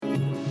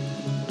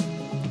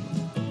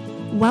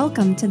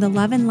Welcome to the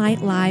Love and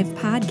Light Live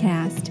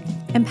podcast,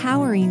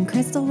 empowering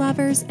crystal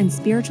lovers and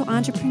spiritual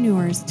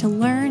entrepreneurs to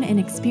learn and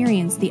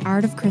experience the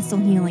art of crystal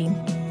healing.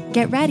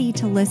 Get ready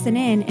to listen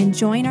in and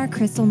join our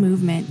crystal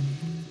movement.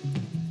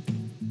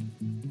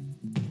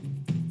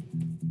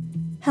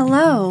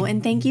 Hello,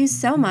 and thank you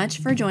so much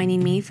for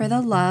joining me for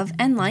the Love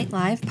and Light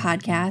Live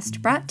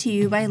podcast brought to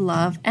you by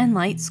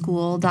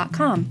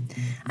loveandlightschool.com.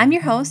 I'm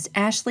your host,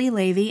 Ashley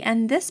Levy,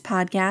 and this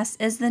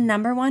podcast is the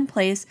 #1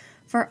 place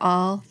for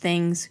all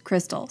things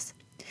crystals.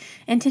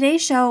 In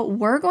today's show,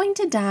 we're going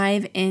to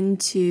dive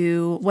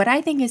into what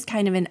I think is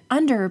kind of an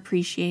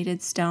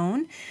underappreciated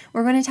stone.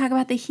 We're going to talk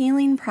about the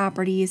healing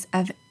properties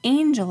of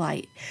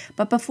angelite.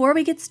 But before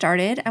we get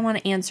started, I want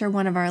to answer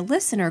one of our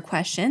listener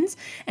questions.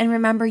 And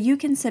remember, you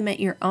can submit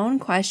your own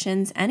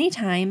questions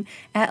anytime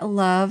at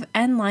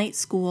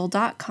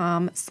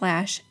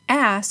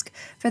loveandlightschool.com/ask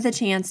for the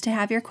chance to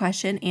have your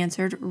question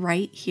answered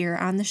right here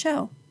on the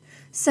show.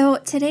 So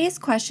today's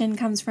question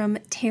comes from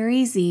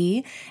Terry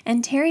Z,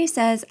 and Terry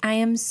says, I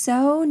am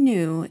so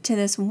new to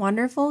this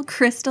wonderful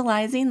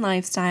crystallizing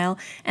lifestyle,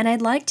 and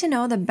I'd like to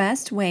know the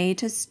best way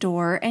to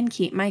store and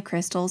keep my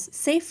crystals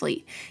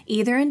safely,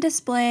 either in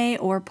display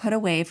or put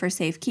away for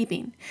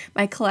safekeeping.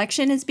 My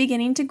collection is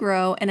beginning to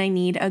grow, and I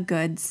need a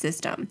good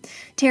system.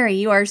 Terry,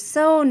 you are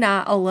so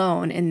not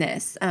alone in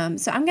this.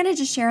 So I'm going to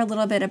just share a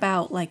little bit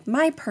about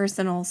my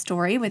personal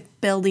story with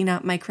building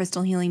up my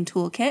crystal healing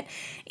toolkit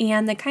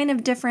and the kind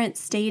of different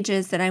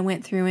stages that I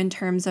went through in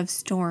terms of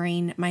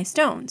storing my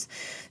stones.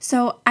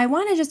 So I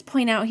want to just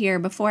point out here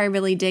before I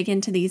really dig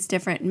into these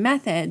different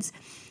methods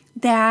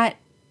that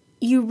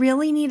you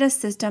really need a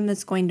system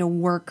that's going to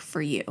work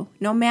for you.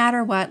 No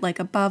matter what,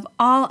 above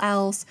all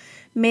else,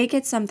 make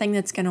it something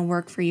that's going to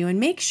work for you and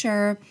make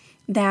sure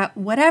that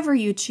whatever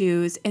you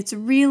choose, it's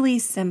really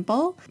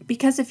simple,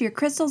 because if your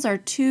crystals are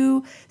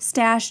too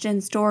stashed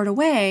and stored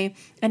away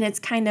and it's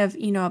kind of,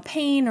 a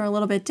pain or a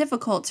little bit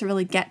difficult to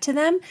really get to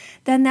them,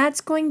 then that's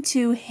going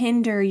to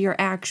hinder your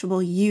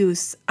actual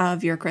use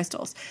of your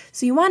crystals.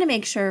 So you want to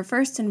make sure,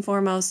 first and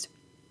foremost,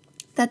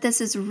 that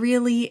this is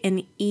really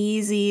an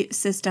easy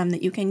system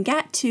that you can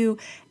get to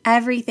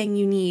everything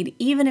you need,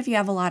 even if you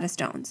have a lot of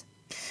stones.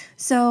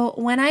 So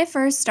when I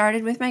first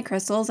started with my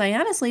crystals, I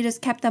honestly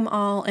just kept them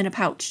all in a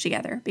pouch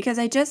together because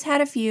I just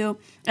had a few,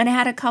 and I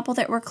had a couple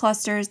that were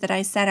clusters that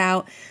I set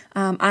out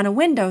on a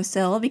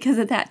windowsill because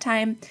at that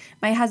time,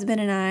 my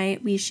husband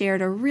and we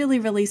shared a really,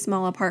 really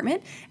small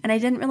apartment, and I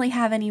didn't really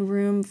have any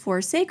room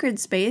for sacred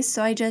space,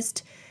 so I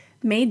just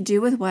made do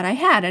with what I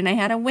had, and I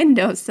had a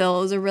windowsill.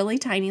 It was a really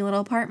tiny little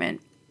apartment,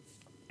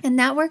 and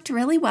that worked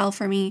really well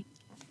for me.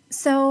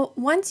 So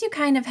once you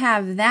kind of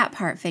have that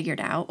part figured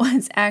out,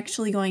 what's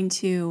actually going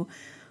to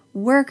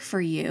work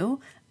for you,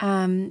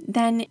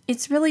 then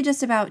it's really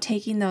just about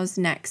taking those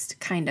next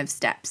kind of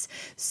steps.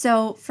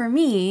 So for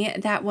me,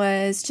 that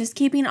was just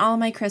keeping all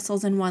my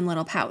crystals in one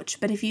little pouch.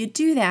 But if you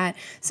do that,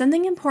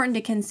 something important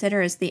to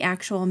consider is the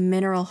actual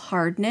mineral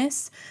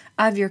hardness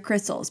of your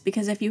crystals,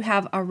 because if you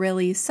have a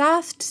really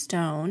soft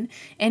stone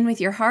and with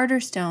your harder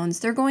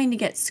stones, they're going to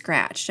get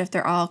scratched if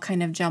they're all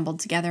kind of jumbled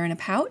together in a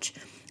pouch.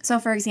 So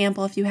for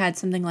example, if you had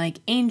something like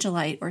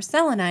angelite or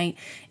selenite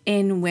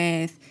in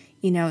with,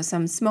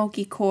 some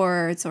smoky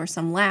quartz or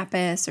some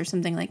lapis or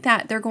something like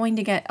that, they're going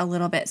to get a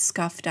little bit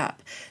scuffed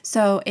up.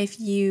 So if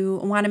you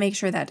want to make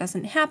sure that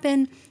doesn't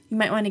happen, you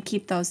might want to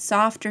keep those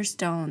softer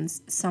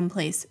stones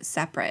someplace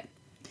separate.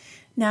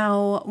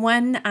 Now,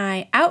 when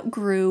I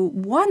outgrew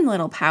one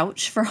little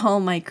pouch for all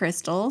my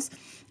crystals,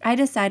 I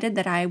decided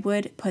that I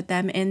would put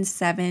them in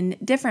 7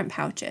 different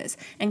pouches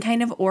and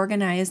kind of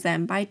organize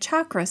them by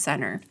chakra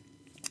center,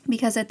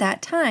 because at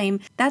that time,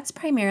 that's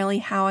primarily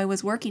how I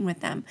was working with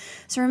them.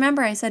 So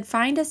remember, I said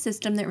find a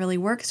system that really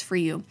works for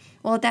you.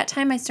 Well, at that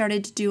time, I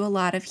started to do a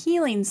lot of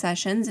healing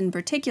sessions, in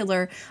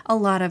particular, a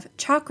lot of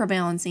chakra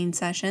balancing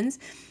sessions.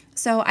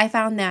 So I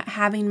found that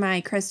having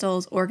my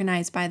crystals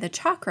organized by the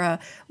chakra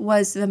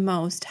was the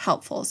most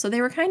helpful. So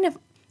they were kind of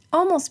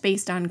almost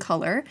based on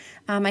color.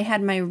 I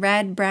had my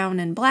red,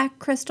 brown, and black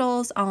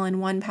crystals all in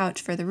one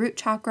pouch for the root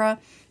chakra,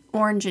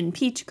 orange and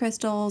peach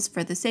crystals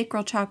for the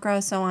sacral chakra,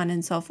 so on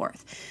and so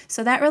forth.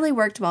 So that really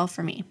worked well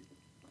for me.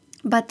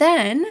 But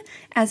then,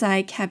 as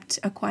I kept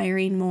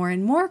acquiring more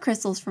and more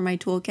crystals for my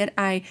toolkit,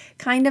 I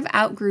kind of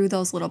outgrew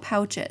those little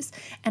pouches.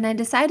 And I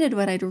decided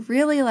what I'd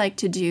really like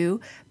to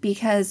do,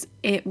 because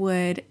it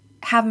would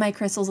have my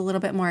crystals a little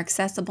bit more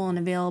accessible and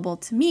available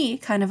to me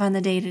kind of on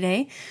the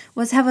day-to-day,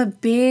 was have a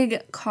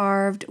big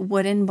carved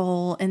wooden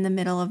bowl in the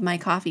middle of my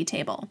coffee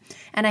table.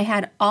 And I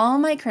had all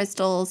my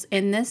crystals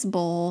in this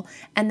bowl,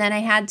 and then I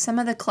had some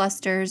of the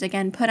clusters,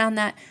 again, put on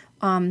that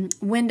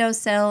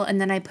windowsill, and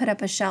then I put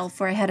up a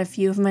shelf where I had a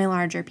few of my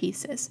larger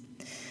pieces.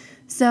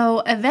 So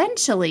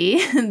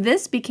eventually,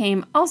 this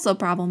became also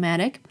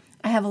problematic.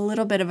 I have a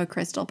little bit of a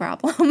crystal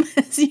problem,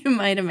 as you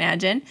might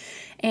imagine.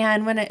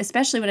 And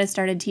especially when I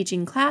started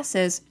teaching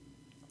classes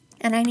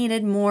and I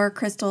needed more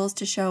crystals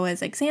to show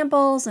as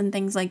examples and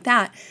things like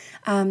that,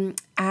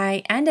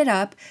 I ended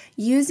up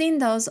using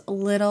those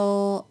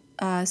little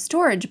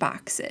storage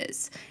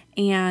boxes.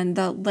 and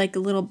the like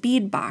little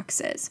bead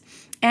boxes.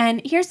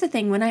 And here's the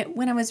thing, when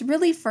I was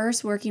really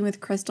first working with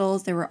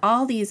crystals, there were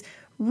all these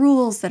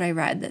rules that I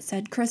read that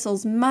said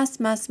crystals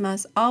must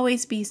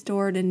always be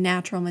stored in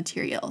natural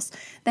materials.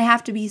 They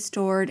have to be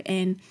stored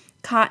in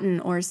cotton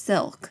or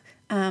silk.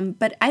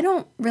 But I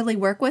don't really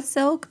work with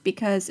silk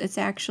because it's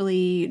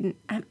actually,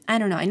 I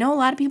don't know. I know a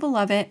lot of people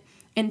love it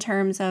in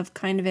terms of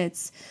kind of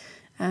its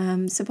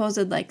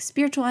supposed like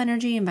spiritual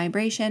energy and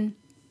vibration.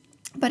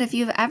 But if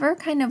you've ever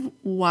kind of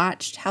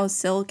watched how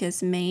silk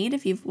is made,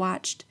 if you've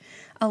watched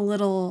a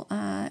little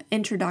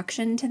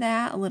introduction to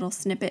that, a little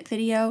snippet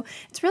video,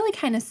 it's really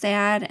kind of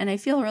sad, and I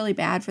feel really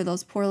bad for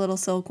those poor little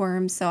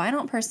silkworms. So I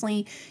don't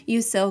personally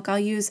use silk. I'll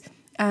use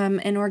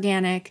an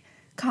organic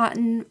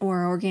cotton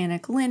or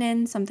organic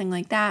linen, something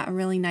like that, a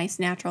really nice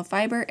natural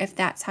fiber if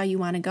that's how you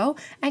want to go.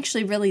 I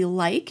actually really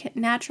like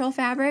natural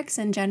fabrics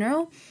in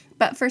general,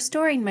 but for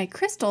storing my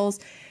crystals,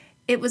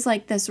 it was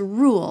like this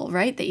rule,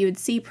 right, that you would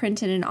see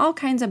printed in all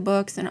kinds of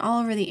books and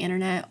all over the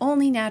internet,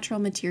 only natural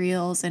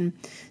materials. And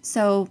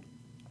so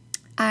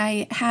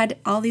I had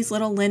all these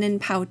little linen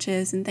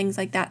pouches and things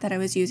like that I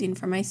was using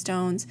for my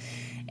stones.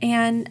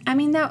 And I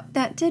mean,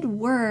 that did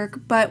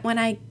work, but when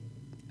I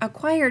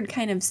acquired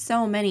kind of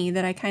so many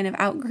that I kind of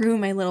outgrew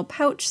my little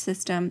pouch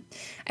system,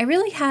 I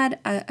really had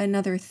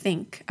another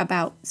think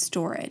about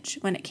storage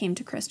when it came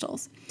to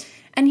crystals.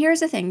 And here's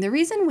the thing, the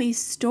reason we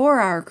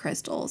store our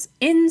crystals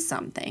in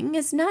something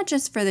is not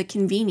just for the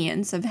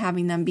convenience of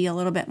having them be a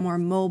little bit more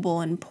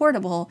mobile and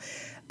portable,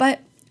 but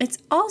it's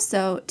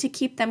also to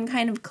keep them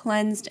kind of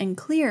cleansed and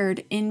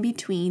cleared in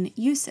between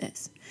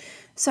uses.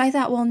 So I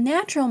thought, well,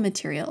 natural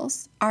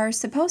materials are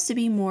supposed to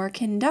be more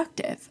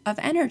conductive of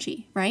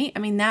energy, right? I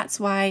mean, that's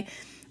why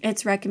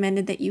it's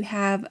recommended that you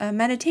have a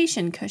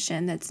meditation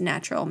cushion that's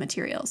natural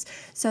materials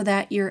so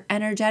that you're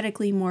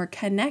energetically more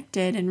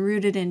connected and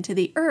rooted into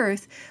the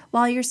earth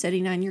while you're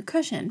sitting on your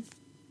cushion.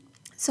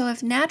 So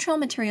if natural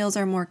materials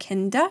are more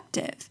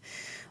conductive,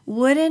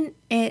 wouldn't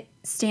it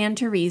stand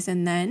to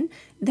reason then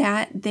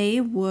that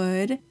they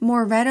would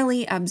more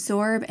readily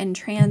absorb and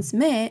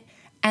transmit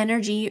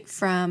energy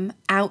from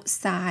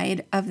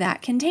outside of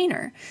that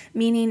container?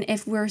 Meaning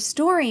if we're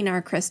storing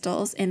our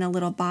crystals in a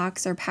little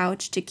box or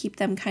pouch to keep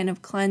them kind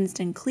of cleansed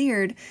and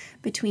cleared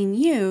between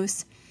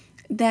use,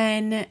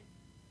 then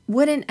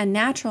wouldn't a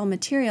natural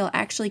material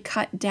actually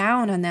cut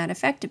down on that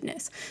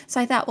effectiveness?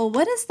 So I thought, well,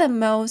 what is the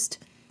most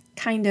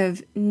kind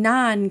of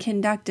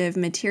non-conductive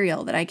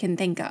material that I can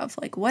think of?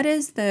 Like, what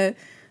is the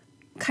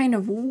kind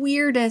of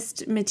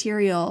weirdest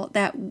material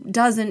that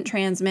doesn't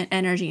transmit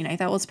energy? And I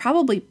thought, well, it's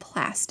probably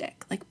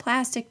plastic. Like,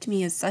 plastic to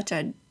me is such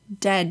a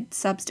dead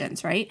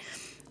substance, right?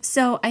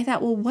 So I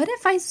thought, well, what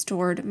if I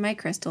stored my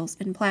crystals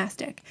in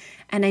plastic?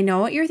 And I know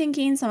what you're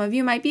thinking. Some of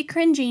you might be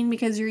cringing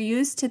because you're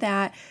used to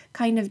that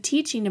kind of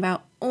teaching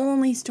about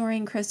only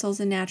storing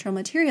crystals in natural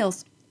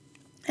materials.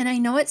 And I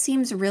know it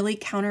seems really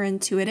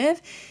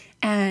counterintuitive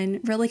and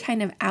really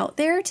kind of out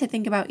there to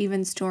think about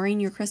even storing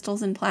your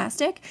crystals in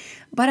plastic.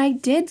 But I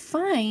did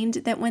find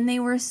that when they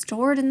were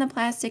stored in the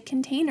plastic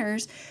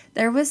containers,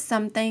 there was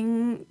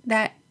something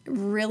that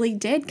really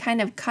did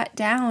kind of cut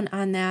down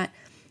on that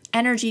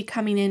energy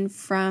coming in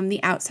from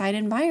the outside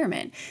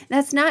environment.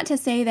 That's not to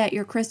say that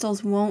your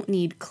crystals won't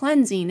need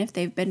cleansing if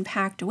they've been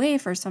packed away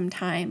for some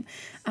time.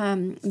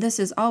 This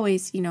is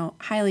always,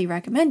 highly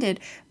recommended.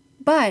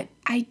 But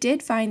I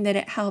did find that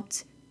it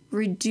helped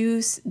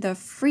reduce the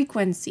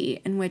frequency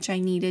in which I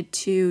needed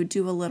to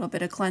do a little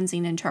bit of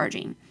cleansing and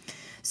charging.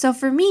 So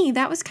for me,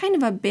 that was kind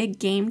of a big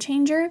game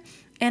changer.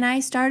 And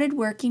I started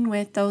working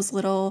with those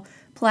little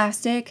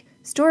plastic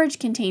storage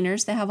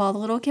containers that have all the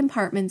little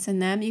compartments in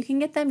them. You can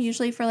get them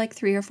usually for like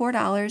 $3 or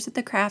 $4 at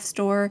the craft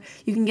store.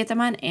 You can get them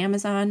on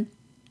Amazon.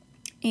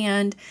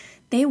 And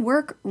they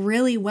work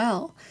really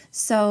well.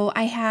 So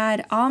I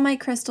had all my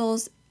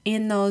crystals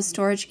in those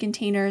storage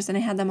containers and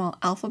I had them all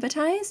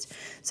alphabetized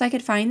so I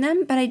could find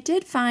them. But I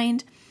did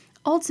find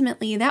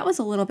ultimately that was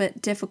a little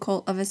bit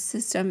difficult of a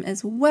system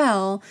as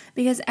well,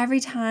 because every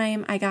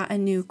time I got a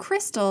new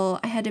crystal,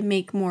 I had to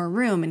make more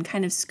room and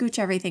kind of scooch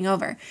everything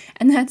over.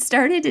 And that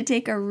started to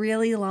take a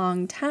really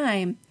long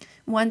time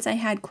once I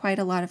had quite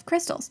a lot of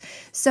crystals.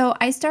 So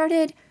I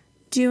started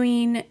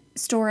doing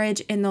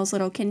storage in those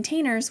little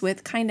containers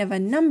with kind of a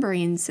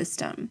numbering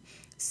system.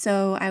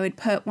 So I would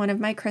put one of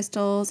my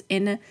crystals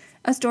in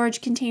a storage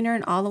container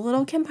and all the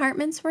little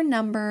compartments were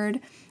numbered.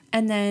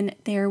 And then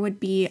there would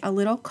be a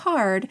little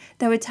card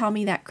that would tell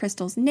me that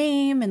crystal's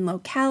name and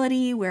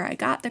locality, where I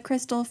got the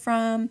crystal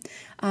from,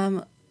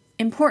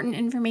 important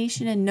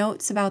information and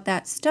notes about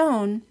that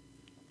stone.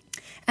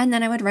 And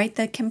then I would write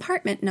the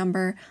compartment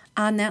number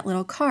on that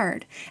little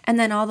card. And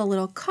then all the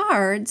little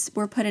cards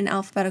were put in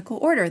alphabetical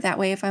order. That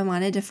way, if I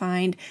wanted to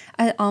find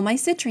all my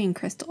citrine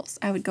crystals,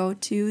 I would go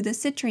to the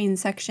citrine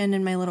section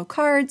in my little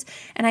cards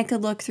and I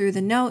could look through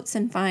the notes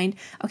and find,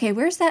 okay,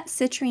 where's that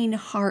citrine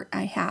heart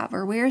I have?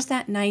 Or where's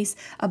that nice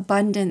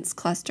abundance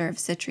cluster of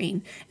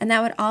citrine? And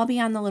that would all be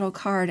on the little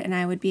card and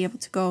I would be able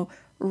to go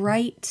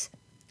right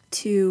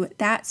to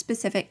that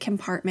specific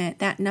compartment,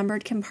 that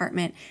numbered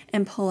compartment,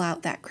 and pull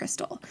out that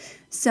crystal.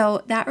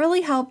 So that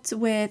really helped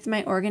with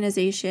my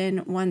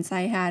organization once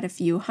I had a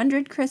few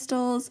hundred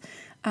crystals.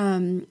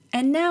 And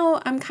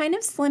now I'm kind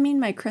of slimming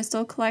my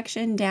crystal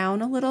collection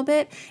down a little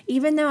bit,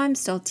 even though I'm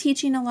still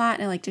teaching a lot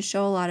and I like to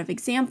show a lot of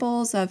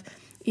examples of,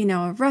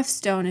 a rough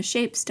stone, a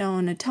shaped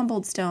stone, a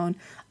tumbled stone,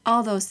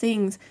 all those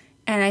things.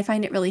 And I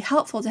find it really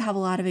helpful to have a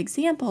lot of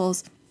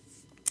examples.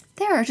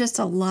 There are just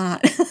a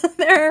lot.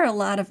 There are a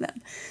lot of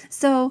them.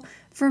 So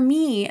for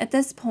me, at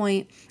this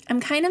point,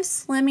 I'm kind of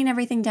slimming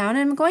everything down,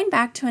 and I'm going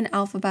back to an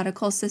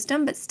alphabetical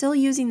system, but still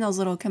using those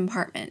little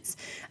compartments.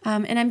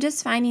 And I'm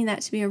just finding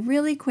that to be a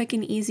really quick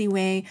and easy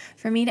way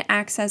for me to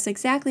access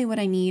exactly what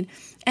I need.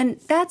 And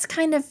that's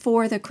kind of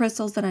for the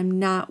crystals that I'm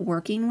not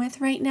working with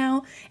right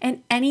now.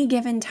 And any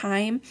given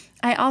time,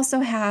 I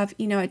also have,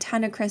 a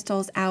ton of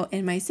crystals out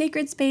in my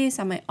sacred space,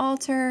 on my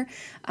altar,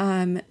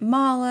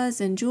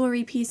 malas and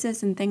jewelry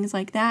pieces and things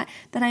like that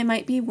I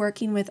might be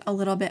working with a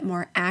little bit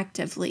more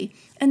actively.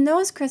 And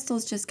those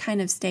crystals just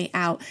kind of stay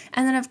out.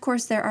 And then, of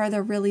course, there are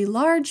the really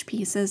large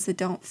pieces that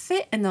don't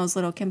fit in those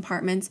little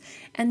compartments.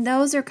 And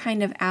those are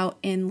kind of out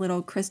in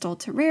little crystal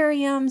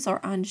terrariums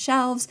or on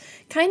shelves,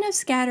 kind of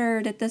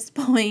scattered at this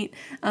point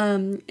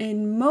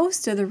in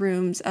most of the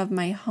rooms of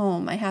my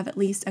home. I have at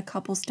least a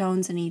couple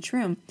stones in each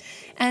room.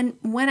 And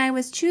when I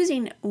was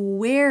choosing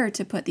where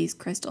to put these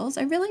crystals,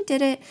 I really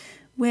did it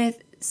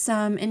with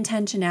some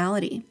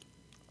intentionality.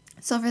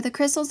 So for the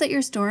crystals that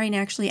you're storing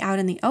actually out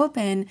in the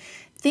open,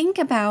 think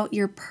about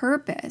your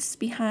purpose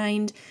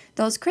behind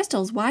those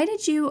crystals. Why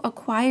did you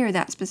acquire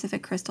that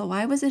specific crystal?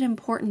 Why was it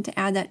important to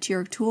add that to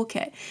your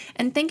toolkit?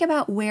 And think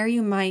about where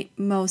you might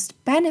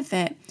most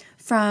benefit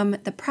from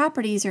the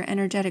properties or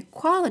energetic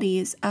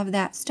qualities of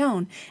that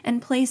stone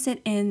and place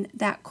it in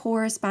that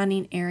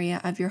corresponding area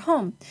of your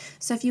home.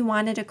 So if you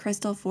wanted a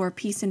crystal for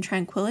peace and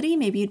tranquility,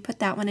 maybe you'd put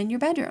that one in your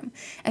bedroom.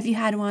 If you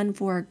had one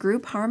for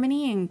group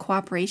harmony and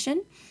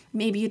cooperation,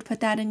 maybe you'd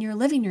put that in your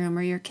living room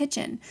or your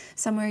kitchen,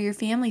 somewhere your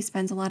family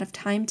spends a lot of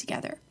time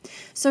together.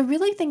 So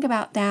really think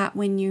about that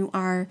when you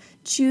are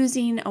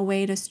choosing a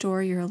way to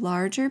store your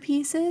larger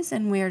pieces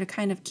and where to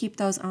kind of keep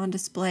those on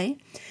display.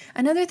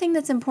 Another thing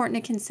that's important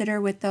to consider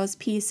with those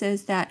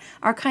pieces that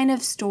are kind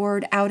of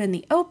stored out in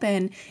the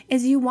open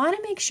is you want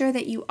to make sure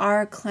that you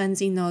are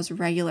cleansing those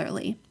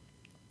regularly.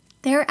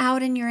 They're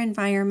out in your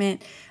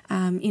environment,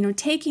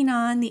 taking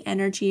on the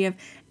energy of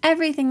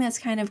everything that's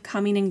kind of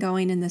coming and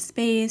going in the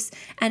space,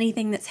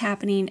 anything that's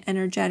happening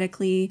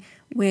energetically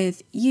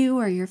with you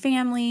or your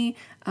family,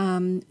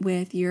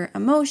 with your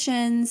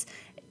emotions,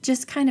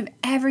 just kind of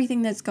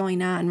everything that's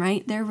going on,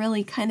 right? They're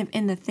really kind of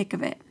in the thick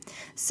of it.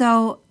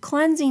 So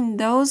cleansing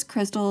those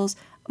crystals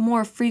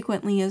more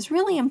frequently is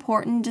really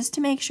important just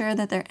to make sure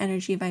that their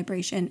energy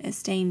vibration is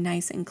staying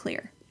nice and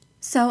clear.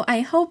 So I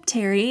hope,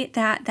 Terry,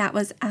 that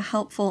was a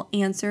helpful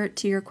answer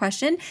to your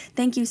question.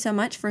 Thank you so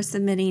much for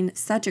submitting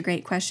such a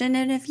great question.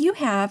 And if you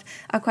have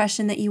a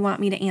question that you want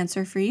me to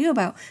answer for you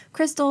about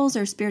crystals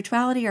or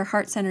spirituality or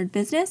heart-centered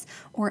business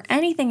or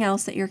anything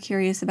else that you're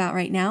curious about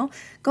right now,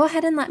 go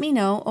ahead and let me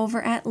know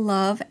over at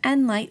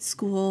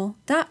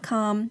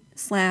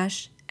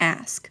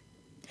loveandlightschool.com/ask.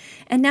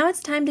 And now it's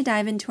time to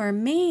dive into our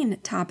main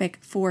topic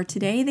for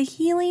today, the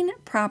healing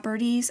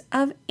properties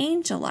of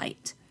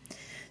angelite.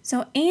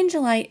 So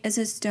angelite is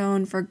a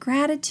stone for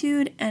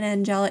gratitude and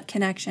angelic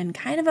connection,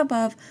 kind of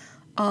above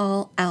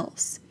all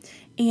else.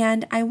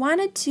 And I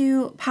wanted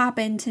to pop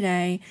in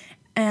today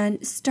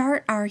and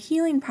start our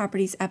healing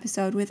properties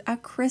episode with a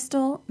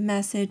crystal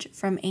message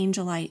from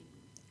angelite.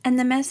 And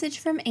the message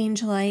from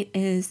angelite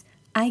is,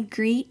 I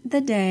greet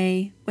the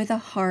day with a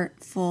heart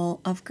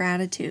full of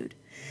gratitude.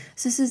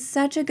 So this is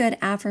such a good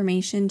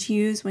affirmation to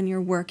use when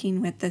you're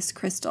working with this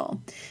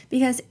crystal,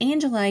 because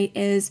angelite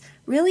is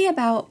really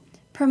about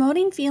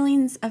promoting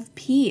feelings of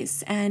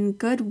peace and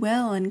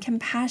goodwill and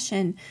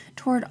compassion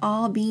toward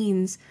all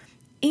beings,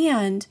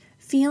 and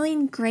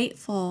feeling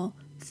grateful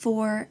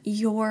for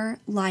your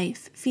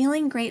life,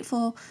 feeling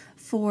grateful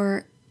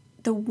for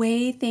the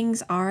way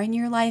things are in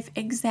your life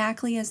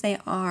exactly as they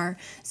are.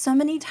 So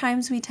many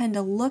times we tend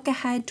to look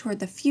ahead toward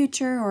the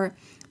future or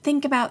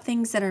think about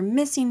things that are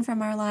missing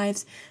from our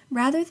lives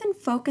rather than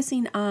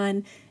focusing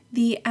on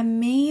the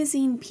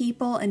amazing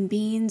people and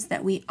beings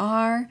that we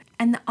are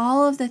and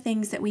all of the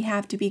things that we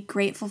have to be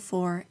grateful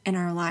for in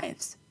our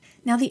lives.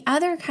 Now, the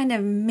other kind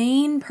of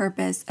main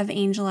purpose of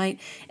angelite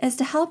is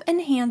to help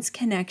enhance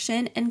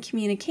connection and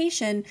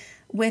communication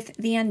with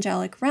the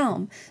angelic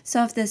realm.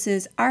 So if this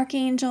is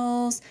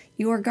archangels,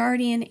 your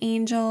guardian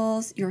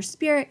angels, your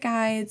spirit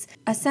guides,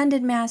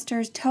 ascended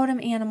masters, totem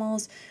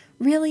animals,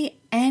 really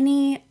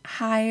any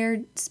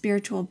higher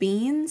spiritual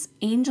beings,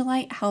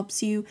 angelite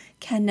helps you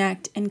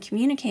connect and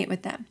communicate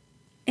with them.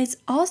 It's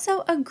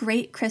also a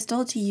great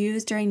crystal to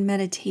use during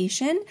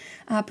meditation,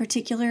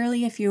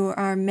 particularly if you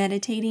are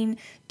meditating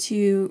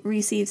to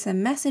receive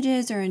some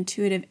messages or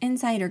intuitive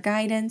insight or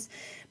guidance.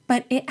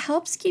 but it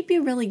helps keep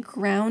you really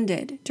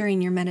grounded during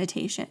your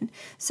meditation.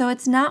 So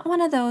it's not one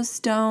of those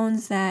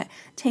stones that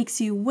takes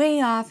you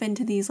way off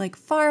into these like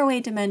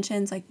faraway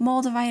dimensions like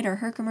moldavite or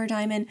Herkimer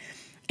diamond.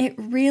 It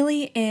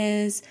really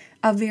is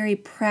a very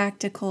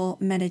practical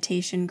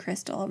meditation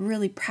crystal, a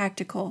really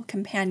practical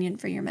companion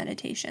for your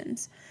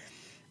meditations.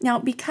 Now,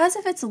 because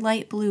of its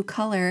light blue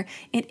color,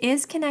 it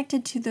is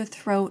connected to the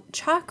throat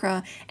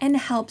chakra and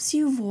helps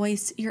you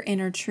voice your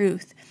inner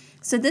truth.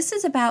 So this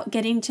is about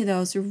getting to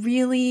those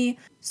really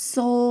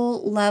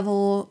soul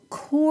level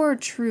core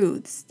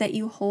truths that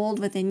you hold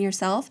within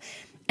yourself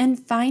and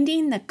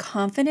finding the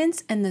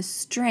confidence and the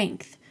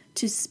strength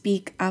to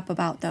speak up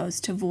about those,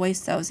 to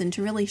voice those, and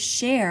to really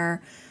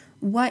share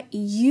what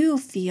you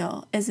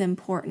feel is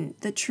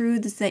important, the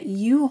truths that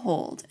you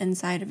hold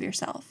inside of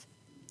yourself.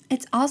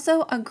 It's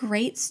also a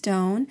great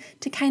stone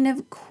to kind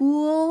of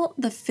cool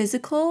the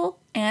physical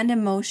and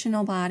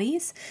emotional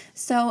bodies.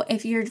 So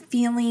if you're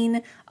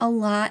feeling a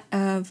lot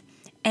of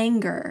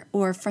anger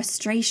or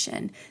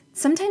frustration,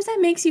 sometimes that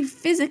makes you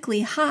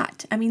physically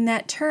hot. I mean,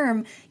 that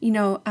term,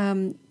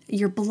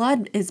 your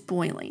blood is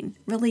boiling,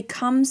 really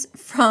comes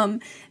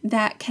from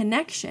that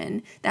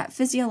connection, that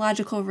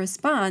physiological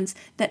response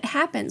that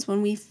happens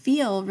when we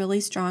feel really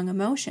strong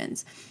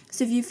emotions.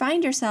 So if you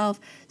find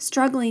yourself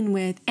struggling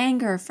with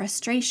anger,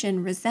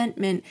 frustration,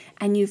 resentment,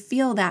 and you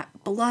feel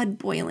that blood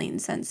boiling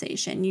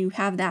sensation, you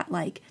have that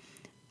like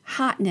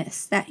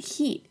hotness, that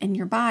heat in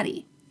your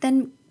body,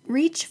 then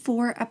reach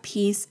for a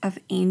piece of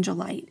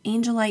angelite.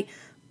 Angelite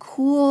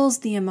cools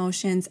the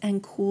emotions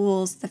and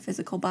cools the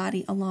physical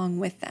body along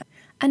with them.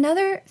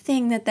 Another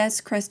thing that this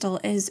crystal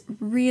is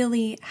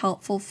really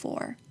helpful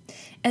for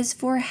is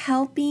for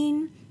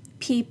helping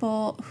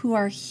people who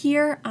are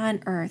here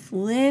on earth,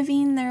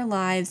 living their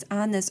lives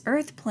on this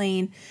earth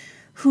plane,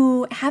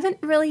 who haven't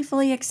really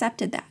fully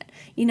accepted that.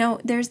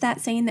 There's that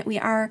saying that we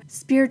are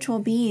spiritual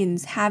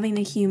beings having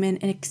a human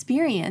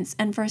experience.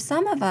 And for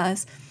some of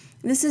us,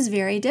 this is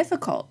very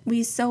difficult.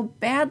 We so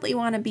badly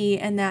want to be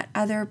in that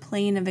other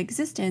plane of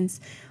existence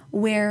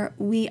where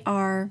we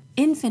are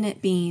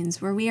infinite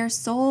beings, where we are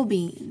soul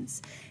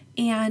beings.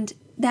 And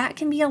that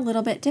can be a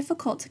little bit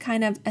difficult to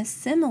kind of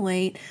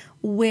assimilate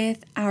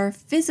with our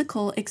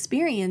physical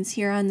experience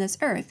here on this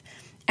earth.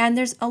 And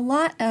there's a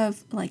lot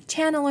of like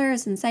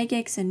channelers and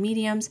psychics and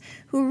mediums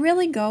who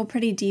really go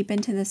pretty deep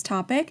into this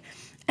topic.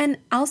 And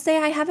I'll say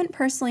I haven't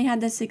personally had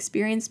this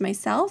experience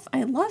myself.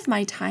 I love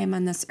my time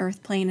on this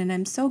earth plane and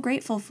I'm so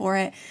grateful for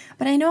it.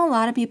 But I know a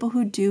lot of people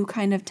who do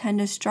kind of tend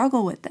to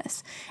struggle with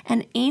this.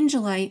 And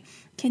angelite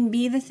can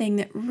be the thing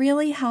that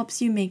really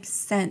helps you make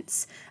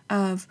sense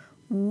of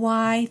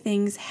why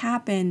things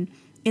happen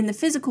in the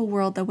physical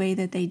world the way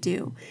that they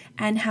do.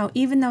 And how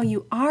even though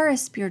you are a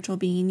spiritual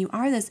being, you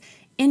are this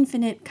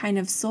infinite kind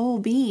of soul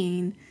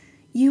being,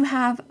 you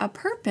have a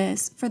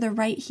purpose for the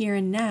right here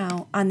and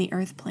now on the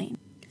earth plane.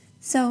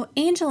 So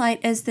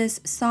angelite is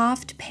this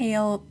soft,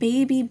 pale,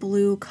 baby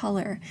blue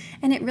color,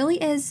 and it really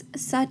is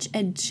such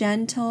a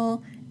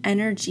gentle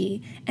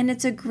energy, and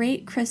it's a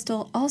great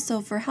crystal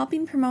also for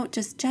helping promote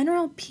just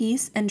general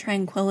peace and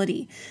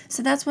tranquility.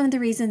 So that's one of the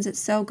reasons it's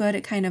so good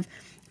at kind of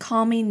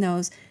calming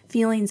those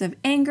feelings of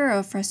anger,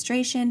 of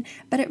frustration,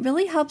 but it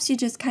really helps you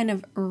just kind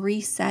of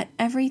reset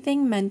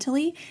everything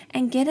mentally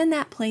and get in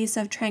that place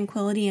of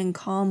tranquility and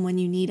calm when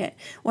you need it,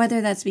 whether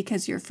that's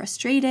because you're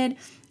frustrated,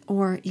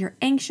 or you're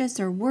anxious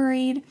or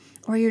worried,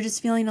 or you're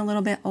just feeling a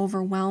little bit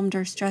overwhelmed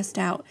or stressed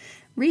out.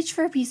 Reach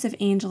for a piece of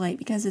angelite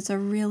because it's a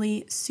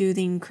really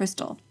soothing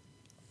crystal.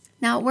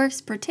 Now, it works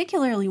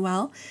particularly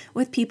well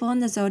with people in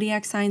the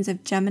zodiac signs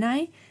of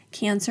Gemini,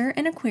 Cancer,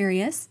 and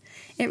Aquarius.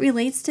 It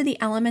relates to the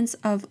elements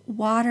of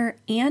water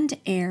and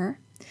air.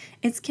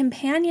 Its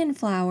companion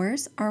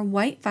flowers are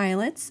white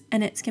violets,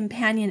 and its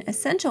companion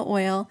essential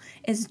oil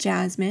is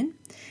jasmine.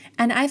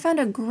 And I found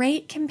a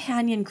great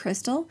companion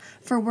crystal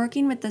for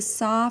working with the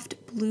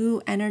soft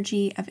blue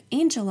energy of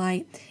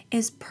angelite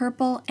is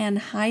purple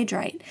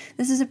anhydrite.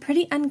 This is a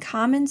pretty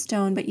uncommon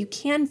stone, but you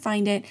can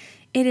find it.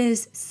 It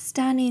is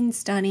stunning,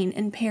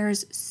 and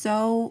pairs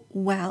so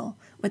well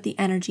with the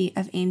energy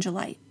of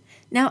angelite.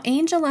 Now,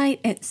 angelite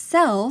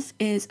itself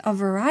is a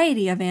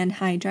variety of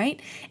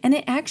anhydrite, and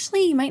it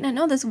actually, you might not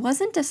know this,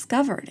 wasn't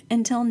discovered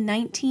until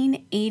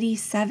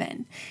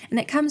 1987. And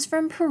it comes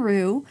from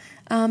Peru,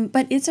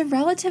 but it's a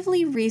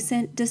relatively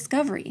recent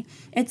discovery.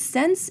 It's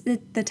since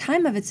the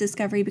time of its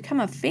discovery become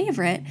a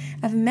favorite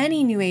of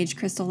many New Age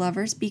crystal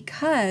lovers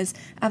because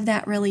of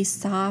that really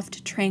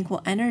soft,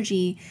 tranquil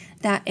energy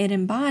that it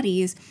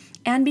embodies,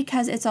 and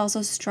because it's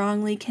also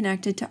strongly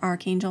connected to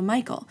Archangel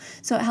Michael.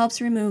 So it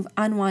helps remove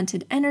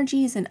unwanted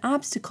energies and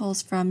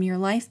obstacles from your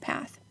life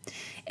path.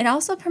 It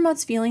also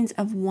promotes feelings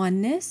of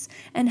oneness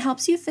and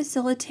helps you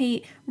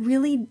facilitate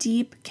really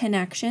deep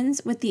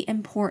connections with the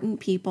important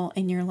people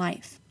in your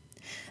life.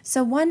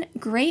 So one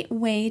great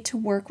way to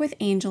work with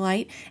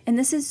angelite, and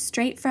this is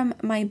straight from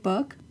my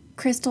book,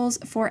 Crystals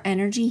for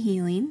Energy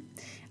Healing,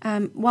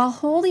 while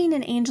holding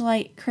an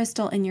Angelite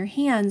crystal in your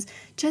hands,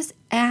 just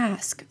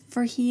ask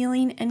for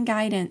healing and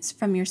guidance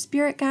from your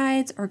spirit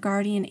guides or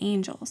guardian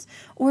angels,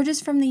 or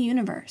just from the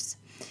universe.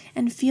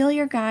 And feel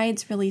your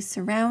guides really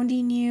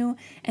surrounding you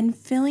and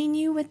filling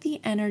you with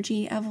the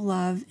energy of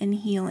love and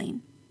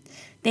healing.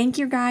 Thank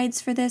your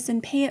guides for this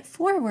and pay it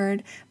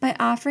forward by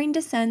offering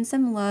to send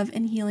some love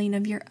and healing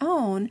of your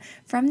own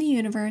from the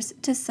universe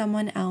to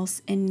someone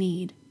else in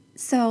need.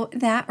 So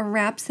that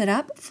wraps it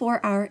up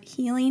for our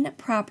Healing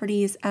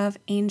Properties of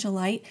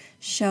Angelite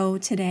show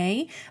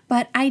today.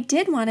 But I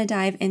did want to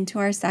dive into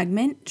our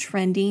segment,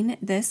 Trending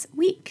This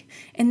Week.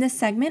 In this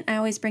segment, I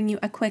always bring you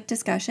a quick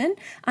discussion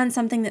on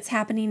something that's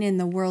happening in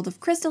the world of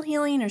crystal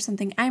healing or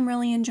something I'm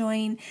really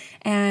enjoying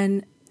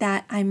and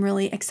that I'm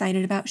really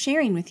excited about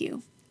sharing with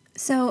you.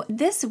 So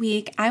this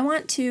week, I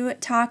want to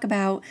talk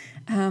about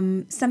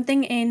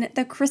something in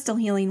the crystal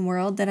healing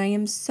world that I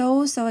am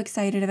so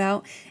excited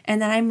about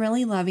and that I'm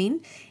really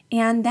loving.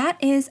 And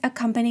that is a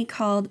company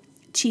called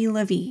Chi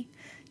La Vie.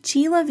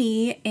 Chi La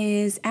Vie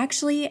is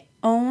actually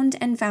owned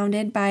and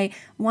founded by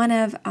one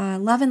of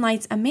Love and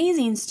Light's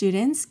amazing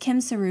students, Kim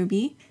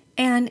Sarubi.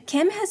 And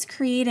Kim has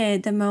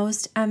created the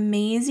most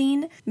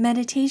amazing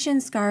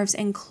meditation scarves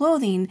and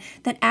clothing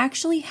that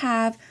actually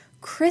have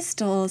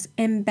crystals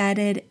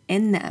embedded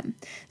in them.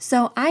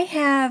 So I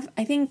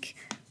think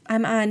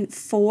I'm on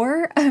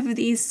 4 of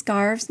these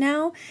scarves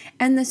now,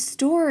 and the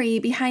story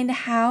behind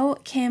how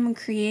Kim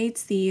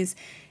creates these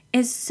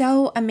is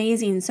so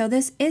amazing. So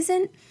this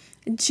isn't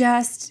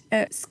just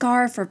a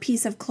scarf or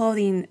piece of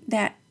clothing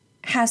that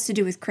has to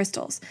do with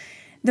crystals.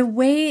 The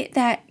way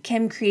that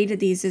Kim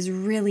created these is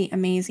really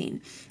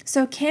amazing.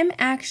 So Kim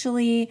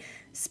actually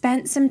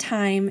spent some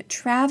time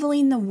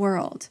traveling the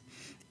world,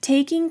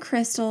 taking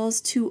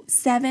crystals to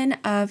 7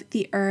 of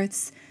the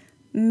Earth's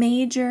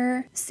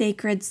major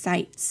sacred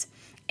sites.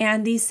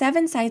 And these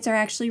 7 sites are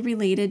actually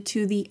related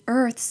to the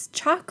Earth's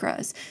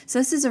chakras. So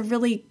this is a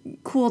really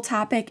cool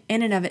topic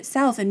in and of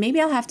itself. And maybe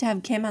I'll have to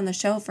have Kim on the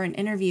show for an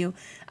interview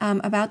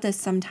about this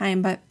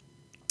sometime. But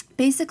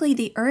basically,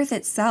 the Earth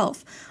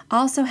itself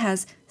also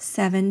has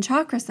 7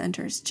 chakra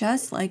centers,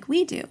 just like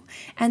we do.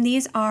 And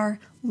these are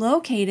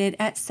located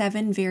at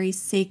 7 very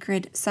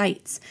sacred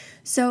sites.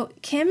 So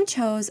Kim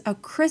chose a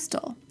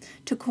crystal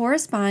to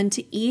correspond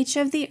to each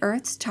of the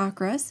Earth's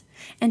chakras,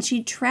 and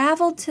she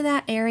traveled to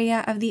that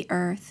area of the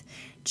Earth,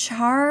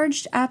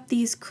 charged up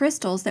these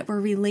crystals that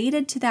were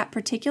related to that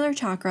particular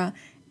chakra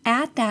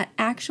at that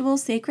actual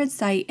sacred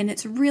site. And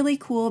it's really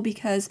cool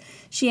because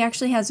she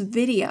actually has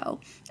video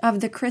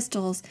of the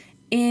crystals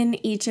in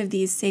each of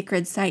these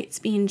sacred sites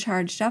being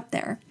charged up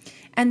there.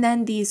 And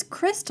then these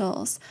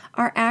crystals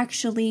are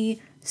actually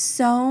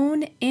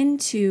sewn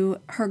into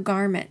her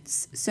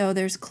garments. So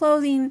there's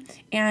clothing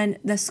and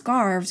the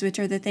scarves, which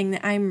are the thing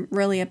that I'm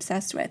really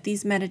obsessed with,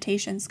 these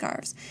meditation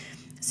scarves.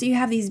 So you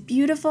have these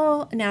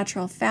beautiful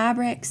natural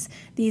fabrics,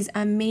 these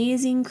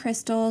amazing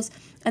crystals,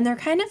 and they're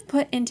kind of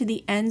put into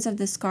the ends of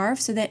the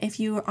scarf so that if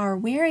you are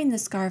wearing the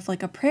scarf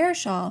like a prayer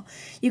shawl,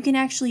 you can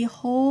actually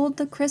hold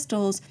the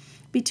crystals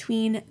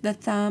between the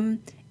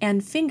thumb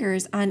and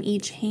fingers on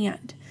each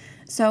hand.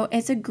 So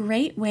it's a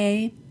great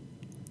way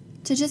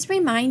to just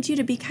remind you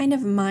to be kind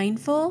of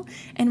mindful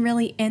and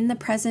really in the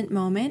present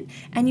moment.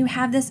 And you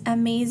have this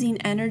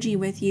amazing energy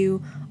with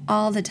you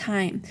all the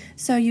time.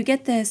 So you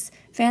get this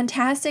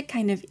fantastic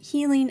kind of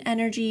healing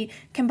energy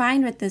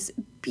combined with this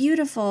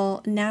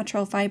beautiful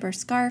natural fiber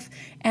scarf.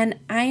 And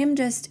I am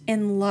just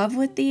in love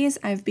with these.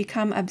 I've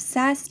become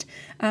obsessed.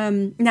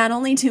 Not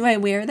only do I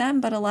wear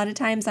them, but a lot of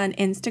times on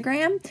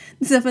Instagram,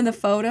 some of the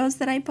photos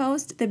that I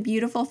post, the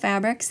beautiful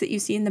fabrics that you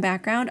see in the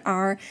background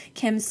are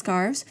Kim's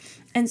scarves.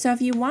 And so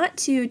if you want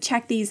to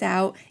check these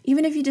out,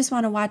 even if you just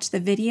want to watch the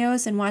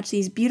videos and watch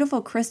these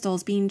beautiful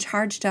crystals being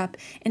charged up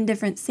in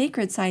different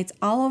sacred sites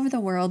all over the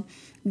world,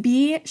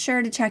 be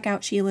sure to check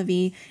out Chi La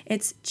Vie.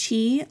 It's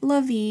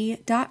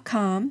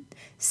chilavie.com,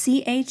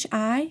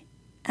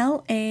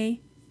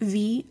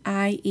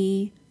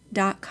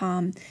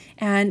 ChiLavie.com.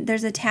 And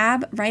there's a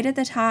tab right at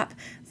the top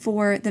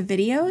for the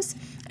videos,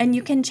 and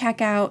you can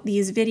check out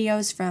these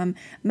videos from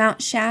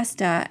Mount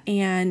Shasta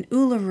and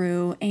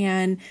Uluru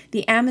and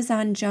the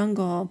Amazon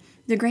jungle,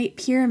 the Great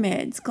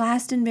Pyramids,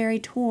 Glastonbury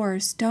Tor,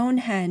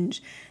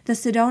 Stonehenge, the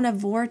Sedona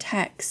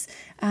Vortex,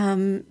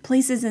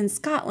 places in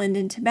Scotland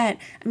and Tibet.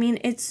 I mean,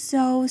 it's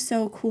so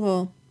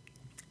cool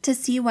to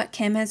see what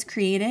Kim has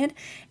created,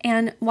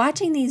 and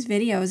watching these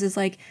videos is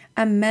like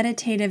a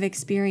meditative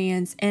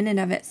experience in and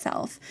of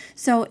itself.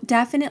 So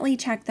definitely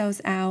check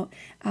those out.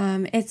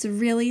 It's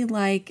really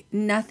like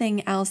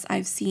nothing else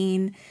I've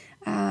seen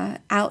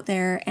out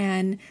there,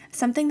 and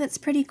something that's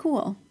pretty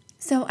cool.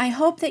 So I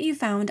hope that you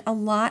found a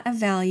lot of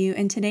value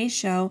in today's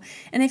show,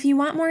 and if you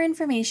want more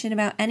information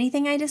about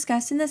anything I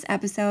discussed in this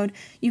episode,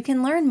 you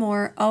can learn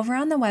more over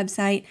on the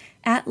website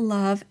at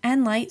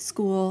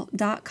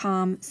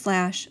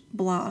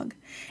loveandlightschool.com/blog.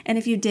 And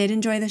if you did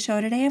enjoy the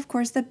show today, of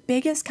course, the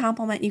biggest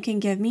compliment you can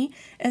give me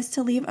is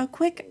to leave a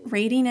quick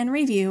rating and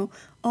review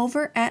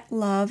over at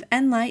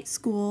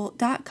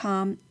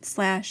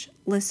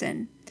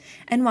loveandlightschool.com/listen.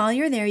 And while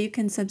you're there, you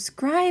can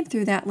subscribe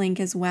through that link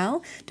as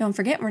well. Don't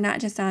forget, we're not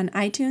just on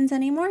iTunes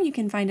anymore. You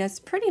can find us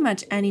pretty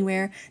much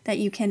anywhere that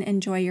you can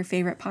enjoy your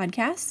favorite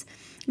podcasts.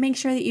 Make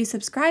sure that you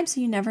subscribe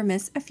so you never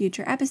miss a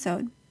future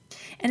episode.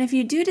 And if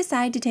you do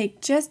decide to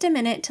take just a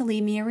minute to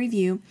leave me a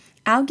review,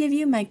 I'll give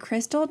you my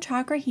Crystal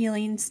Chakra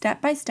Healing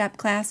step-by-step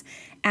class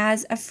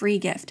as a free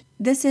gift.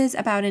 This is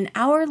about an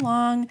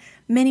hour-long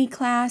mini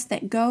class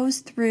that goes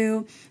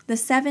through the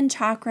 7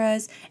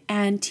 chakras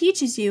and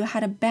teaches you how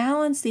to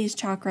balance these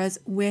chakras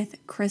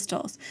with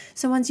crystals.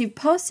 So once you've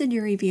posted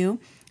your review,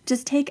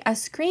 just take a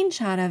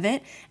screenshot of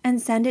it and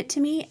send it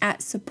to me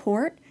at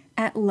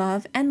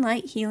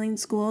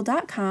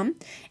support@loveandlighthealingschool.com,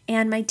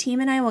 and my team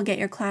and I will get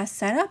your class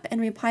set up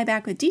and reply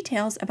back with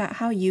details about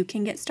how you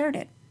can get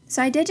started. So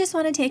I did just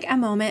want to take a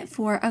moment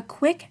for a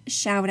quick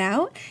shout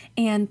out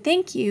and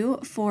thank you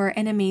for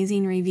an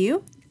amazing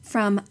review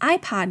from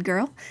iPod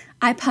Girl.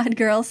 iPod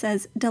Girl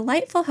says,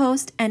 delightful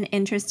host and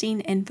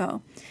interesting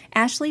info.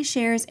 Ashley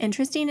shares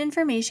interesting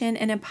information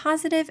in a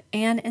positive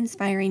and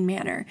inspiring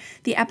manner.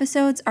 The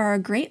episodes are a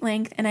great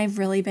length and I've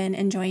really been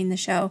enjoying the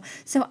show.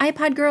 So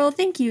iPod Girl,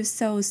 thank you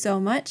so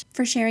much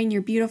for sharing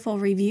your beautiful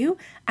review.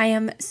 I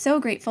am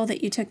so grateful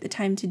that you took the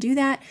time to do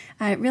that.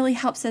 It really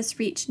helps us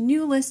reach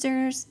new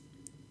listeners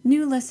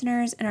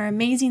and our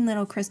amazing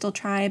little crystal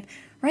tribe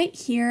right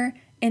here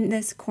in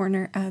this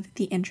corner of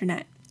the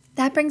internet.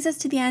 That brings us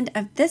to the end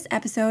of this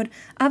episode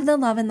of the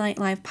Love and Light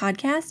Live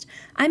podcast.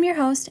 I'm your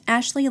host,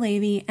 Ashley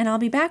Levy, and I'll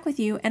be back with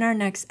you in our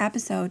next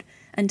episode.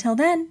 Until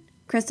then,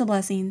 crystal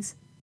blessings.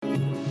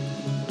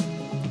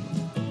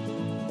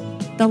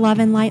 The Love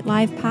and Light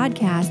Live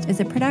podcast is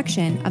a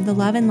production of the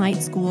Love and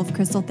Light School of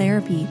Crystal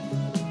Therapy.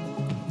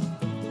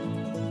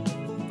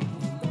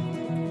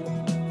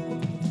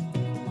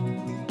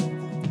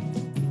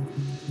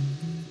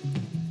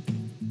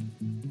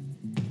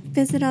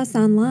 Visit us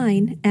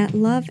online at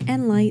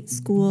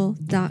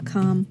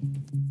loveandlightschool.com.